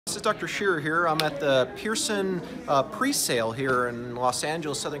This is Dr. Scherer here. I'm at the Pearson pre-sale here in Los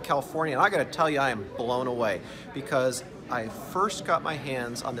Angeles, Southern California, and I gotta tell you, I am blown away because I first got my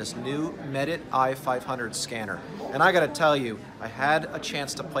hands on this new Medit i500 scanner. And I gotta tell you, I had a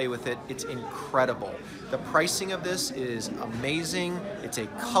chance to play with it. It's incredible. The pricing of this is amazing. It's a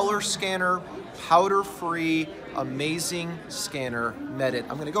color scanner, powder-free, amazing scanner, Medit.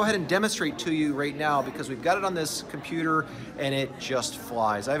 I'm gonna go ahead and demonstrate to you right now because we've got it on this computer and it just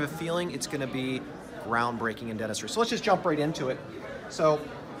flies. I have a feeling it's gonna be groundbreaking in dentistry. So let's just jump right into it. So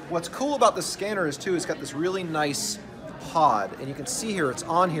what's cool about this scanner is too, it's got this really nice pod, and you can see here, it's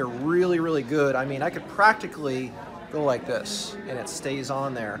on here really good. I mean, I could practically go like this and it stays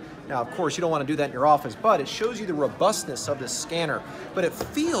on there. Now, of course, you don't want to do that in your office, but it shows you the robustness of this scanner. But it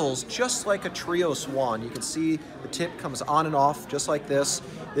feels just like a Trios wand. You can see the tip comes on and off just like this.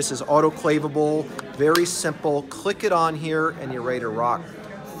 This is autoclavable, very simple. Click it on here and you're ready to rock.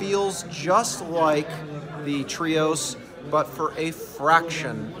 Feels just like the Trios, but for a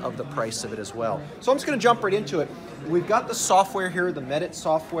fraction of the price of it as well. So I'm just gonna jump right into it. We've got the software here, the Medit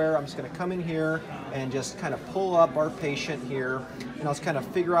software. I'm just gonna come in here and just kind of pull up our patient here, and I'll just kind of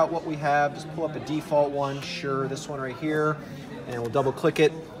figure out what we have. Just pull up a default one, sure, this one right here, and we'll double click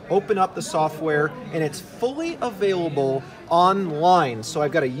it, open up the software, and it's fully available online. So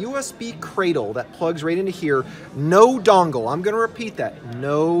I've got a USB cradle that plugs right into here, no dongle. I'm gonna repeat that,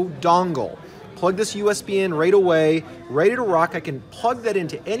 no dongle. Plug this USB in right away, ready to rock. I can plug that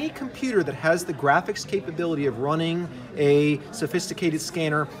into any computer that has the graphics capability of running a sophisticated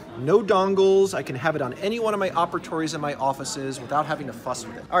scanner. No dongles. I can have it on any one of my operatories in my offices without having to fuss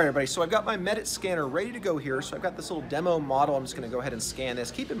with it. All right, everybody, so I've got my Medit scanner ready to go here. So I've got this little demo model. I'm just gonna go ahead and scan this.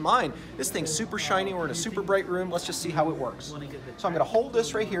 Keep in mind, this thing's super shiny. We're in a super bright room. Let's just see how it works. So I'm gonna hold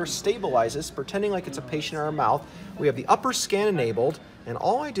this right here, stabilize this, pretending like it's a patient in our mouth. We have the upper scan enabled, and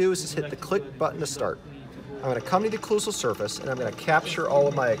all I do is just hit the click button to start. I'm gonna come to the occlusal surface and I'm gonna capture all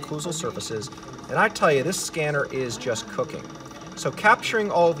of my occlusal surfaces. And I tell you, this scanner is just cooking. So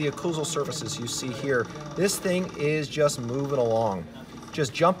capturing all of the occlusal surfaces you see here, this thing is just moving along.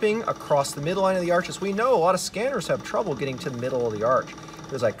 Just jumping across the midline of the arches. We know a lot of scanners have trouble getting to the middle of the arch.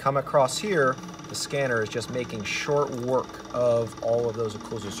 As I come across here, the scanner is just making short work of all of those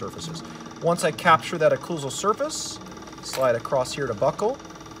occlusal surfaces. Once I capture that occlusal surface, slide across here to buccal,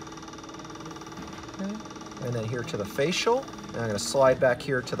 and then here to the facial. And I'm going to slide back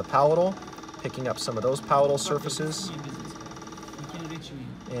here to the palatal, picking up some of those palatal surfaces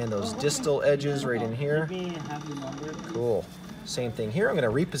and those distal edges right in here. Cool. Same thing here. I'm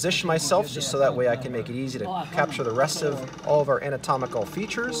going to reposition myself just so that way I can make it easy to capture the rest of all of our anatomical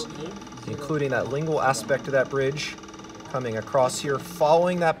features, including that lingual aspect of that bridge, coming across here,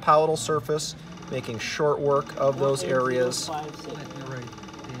 following that palatal surface, making short work of those areas,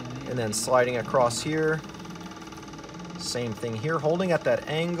 and then sliding across here. Same thing here, holding at that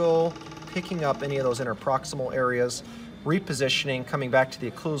angle, picking up any of those interproximal areas, repositioning, coming back to the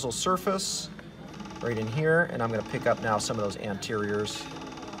occlusal surface, right in here, and I'm gonna pick up now some of those anteriors.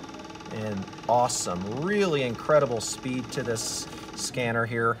 And awesome, really incredible speed to this scanner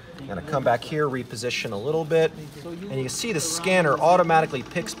here. I'm gonna come back here, reposition a little bit, and you can see the scanner automatically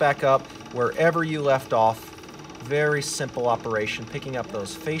picks back up wherever you left off. Very simple operation, picking up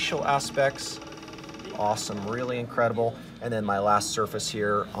those facial aspects. Awesome, really incredible. And then my last surface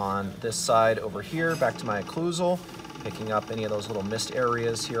here on this side over here, back to my occlusal, picking up any of those little missed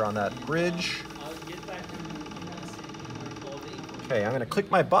areas here on that bridge. Okay, I'm gonna click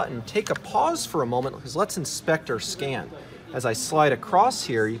my button, take a pause for a moment, because let's inspect our scan. As I slide across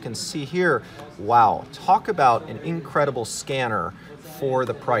here, you can see here, wow, talk about an incredible scanner for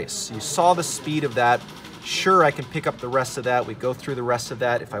the price. You saw the speed of that. Sure, I can pick up the rest of that. We go through the rest of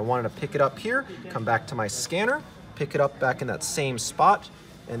that. If I wanted to pick it up here, come back to my scanner, pick it up back in that same spot,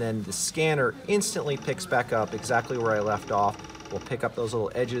 and then the scanner instantly picks back up exactly where I left off. We'll pick up those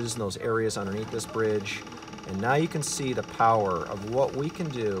little edges and those areas underneath this bridge. And now you can see the power of what we can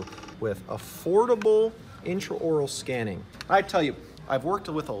do with affordable intraoral scanning. I tell you, I've worked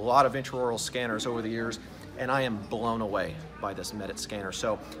with a lot of intraoral scanners over the years, and I am blown away by this Medit scanner.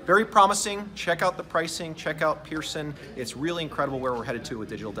 So very promising. Check out the pricing, check out Pearson. It's really incredible where we're headed to with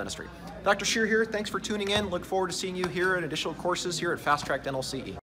digital dentistry. Dr. Scherer here, thanks for tuning in. Look forward to seeing you here in additional courses here at Fast Track Dental CE.